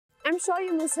I'm sure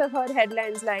you must have heard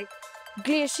headlines like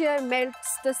glacier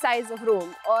melts the size of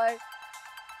Rome or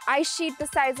ice sheet the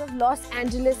size of Los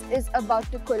Angeles is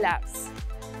about to collapse.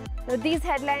 Now, these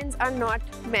headlines are not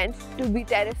meant to be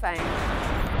terrifying.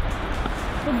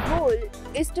 The goal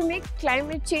is to make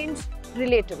climate change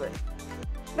relatable.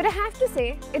 But I have to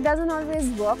say, it doesn't always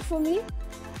work for me.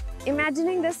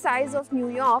 Imagining the size of New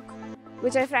York,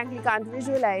 which I frankly can't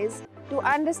visualize, to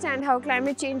understand how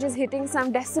climate change is hitting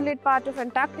some desolate part of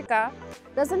Antarctica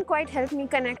doesn't quite help me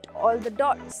connect all the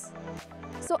dots.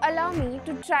 So allow me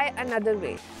to try another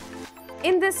way.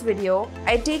 In this video,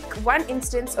 I take one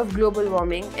instance of global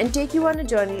warming and take you on a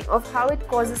journey of how it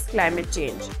causes climate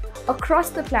change across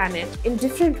the planet in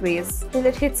different ways till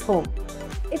it hits home.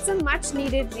 It's a much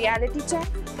needed reality check,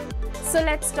 so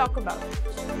let's talk about it.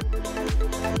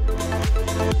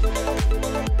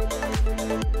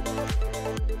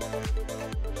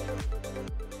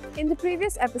 In the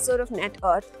previous episode of Net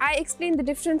Earth, I explained the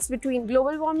difference between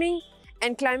global warming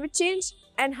and climate change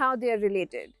and how they are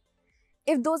related.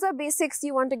 If those are basics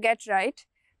you want to get right,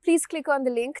 please click on the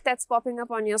link that's popping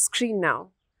up on your screen now.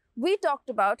 We talked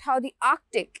about how the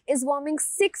Arctic is warming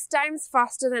 6 times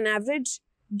faster than average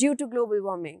due to global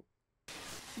warming.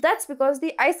 That's because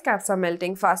the ice caps are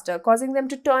melting faster, causing them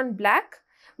to turn black,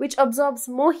 which absorbs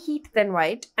more heat than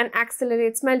white and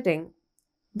accelerates melting.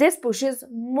 This pushes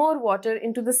more water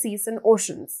into the seas and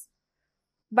oceans.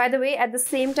 By the way, at the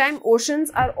same time, oceans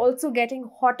are also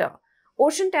getting hotter.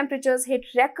 Ocean temperatures hit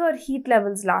record heat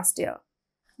levels last year.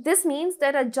 This means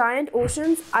that our giant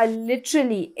oceans are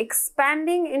literally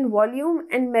expanding in volume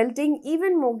and melting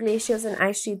even more glaciers and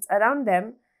ice sheets around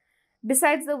them,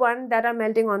 besides the ones that are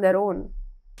melting on their own.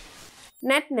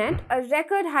 Net-net, a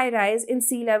record high rise in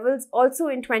sea levels also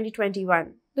in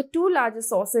 2021. The two largest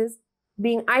sources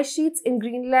being ice sheets in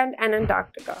Greenland and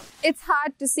Antarctica. It's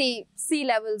hard to see sea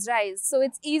levels rise, so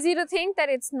it's easy to think that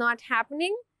it's not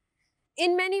happening.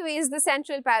 In many ways, the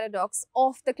central paradox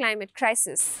of the climate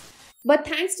crisis. But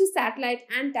thanks to satellite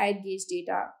and tide gauge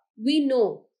data, we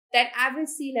know that average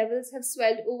sea levels have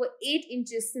swelled over 8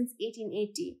 inches since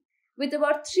 1880, with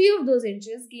about 3 of those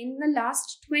inches gained in the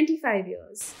last 25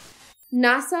 years.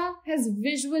 NASA has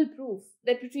visual proof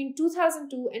that between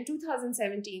 2002 and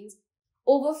 2017,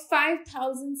 over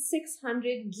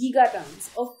 5,600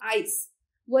 gigatons of ice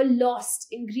were lost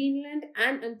in Greenland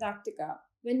and Antarctica,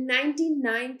 when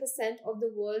 99% of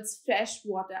the world's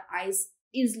freshwater ice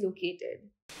is located.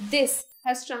 This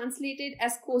has translated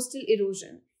as coastal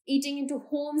erosion, eating into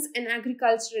homes and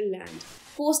agricultural land,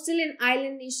 coastal and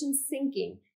island nations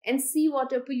sinking, and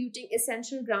seawater polluting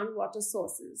essential groundwater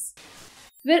sources.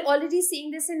 We're already seeing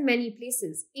this in many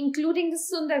places, including the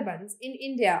Sundarbans in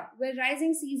India, where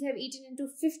rising seas have eaten into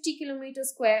 50 kilometers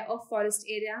square of forest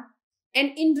area,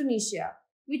 and Indonesia,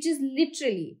 which is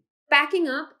literally packing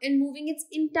up and moving its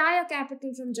entire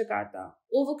capital from Jakarta,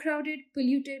 overcrowded,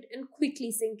 polluted, and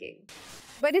quickly sinking.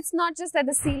 But it's not just that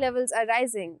the sea levels are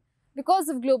rising. Because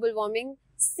of global warming,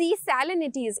 sea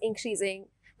salinity is increasing.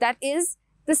 That is,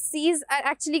 the seas are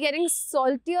actually getting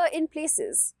saltier in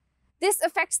places. This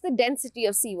affects the density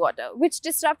of seawater, which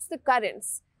disrupts the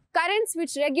currents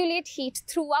which regulate heat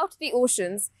throughout the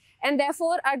oceans and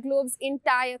therefore our globe's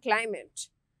entire climate.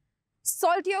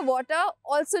 Saltier water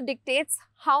also dictates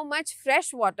how much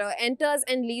fresh water enters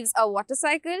and leaves our water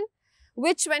cycle,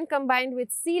 which when combined with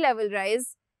sea level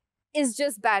rise is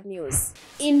just bad news.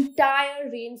 Entire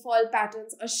rainfall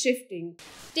patterns are shifting.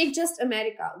 Take just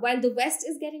America. While the West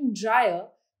is getting drier,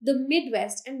 the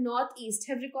Midwest and Northeast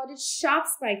have recorded sharp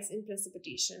spikes in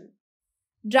precipitation.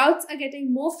 Droughts are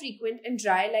getting more frequent and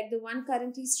dry, like the one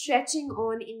currently stretching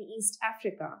on in East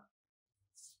Africa.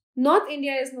 North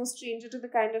India is no stranger to the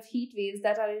kind of heat waves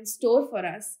that are in store for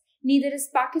us. Neither is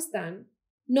Pakistan,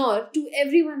 nor, to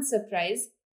everyone's surprise,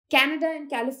 Canada and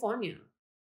California.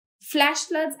 Flash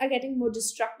floods are getting more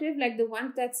destructive, like the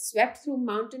one that swept through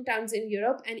mountain towns in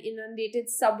Europe and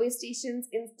inundated subway stations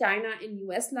in China and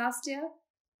US last year,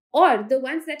 or the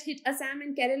ones that hit Assam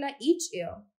and Kerala each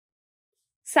year.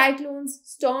 Cyclones,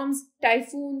 storms,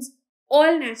 typhoons,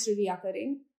 all naturally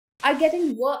occurring, are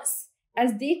getting worse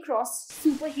as they cross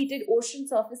superheated ocean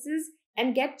surfaces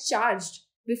and get charged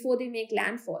before they make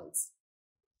landfalls.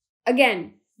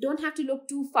 Again, don't have to look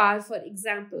too far for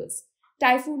examples.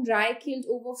 Typhoon Rai killed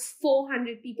over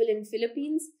 400 people in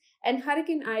Philippines, and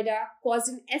Hurricane Ida caused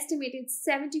an estimated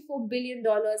 $74 billion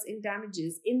in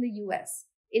damages in the US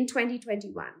in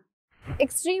 2021.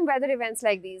 Extreme weather events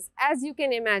like these, as you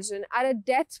can imagine, are a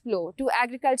death blow to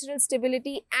agricultural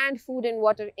stability and food and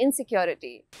water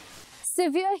insecurity.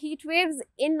 Severe heat waves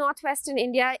in northwestern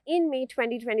India in May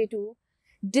 2022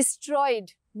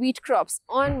 destroyed wheat crops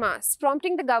en masse,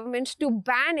 prompting the government to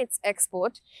ban its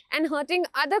export and hurting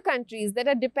other countries that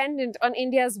are dependent on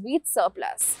India's wheat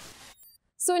surplus.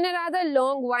 So in a rather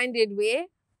long-winded way,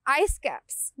 ice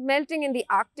caps melting in the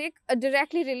Arctic are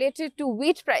directly related to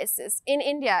wheat prices in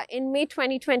India in May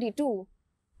 2022,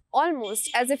 almost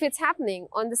as if it's happening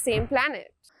on the same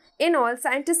planet. In all,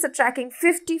 scientists are tracking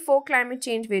 54 climate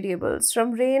change variables,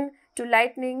 from rain to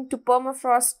lightning to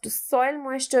permafrost to soil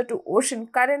moisture to ocean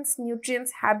currents,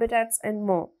 nutrients, habitats, and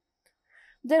more.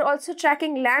 They're also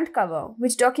tracking land cover,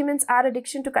 which documents our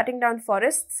addiction to cutting down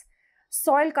forests,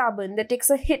 soil carbon that takes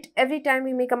a hit every time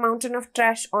we make a mountain of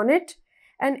trash on it,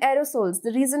 and aerosols,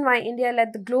 the reason why India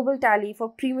led the global tally for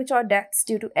premature deaths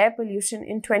due to air pollution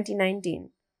in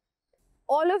 2019.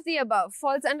 All of the above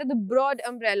falls under the broad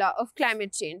umbrella of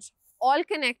climate change, all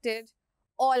connected,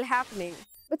 all happening.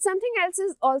 But something else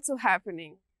is also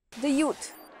happening. The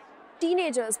youth,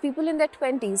 teenagers, people in their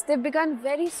 20s, they've begun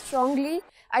very strongly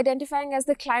identifying as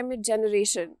the climate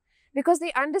generation because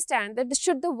they understand that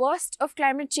should the worst of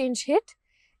climate change hit,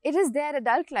 it is their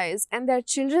adult lives and their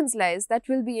children's lives that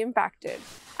will be impacted.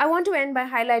 I want to end by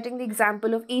highlighting the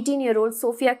example of 18-year-old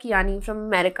Sofia Kiani from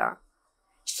America.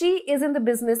 She is in the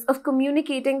business of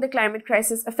communicating the climate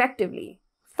crisis effectively.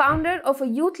 Founder of a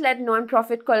youth-led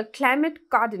non-profit called Climate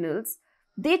Cardinals,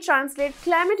 they translate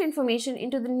climate information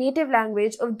into the native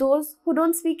language of those who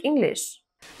don't speak English.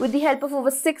 With the help of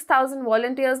over 6,000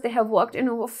 volunteers, they have worked in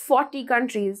over 40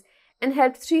 countries and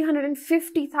helped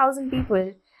 350,000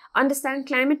 people understand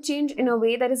climate change in a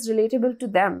way that is relatable to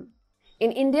them.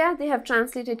 In India, they have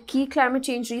translated key climate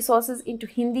change resources into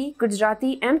Hindi,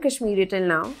 Gujarati, and Kashmiri till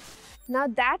now. Now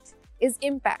that is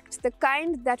impact, the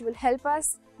kind that will help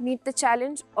us meet the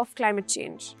challenge of climate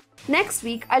change. Next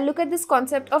week, I'll look at this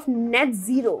concept of net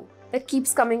zero that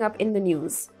keeps coming up in the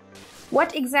news.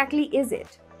 What exactly is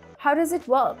it? How does it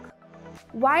work?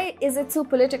 Why is it so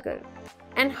political?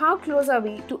 And how close are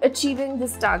we to achieving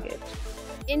this target?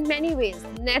 In many ways,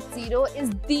 net zero is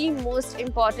the most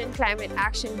important climate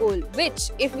action goal, which,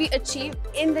 if we achieve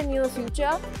in the near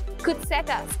future, could set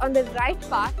us on the right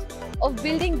path of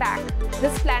building back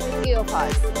this planet A of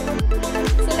ours.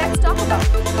 So let's talk about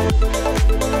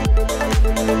it.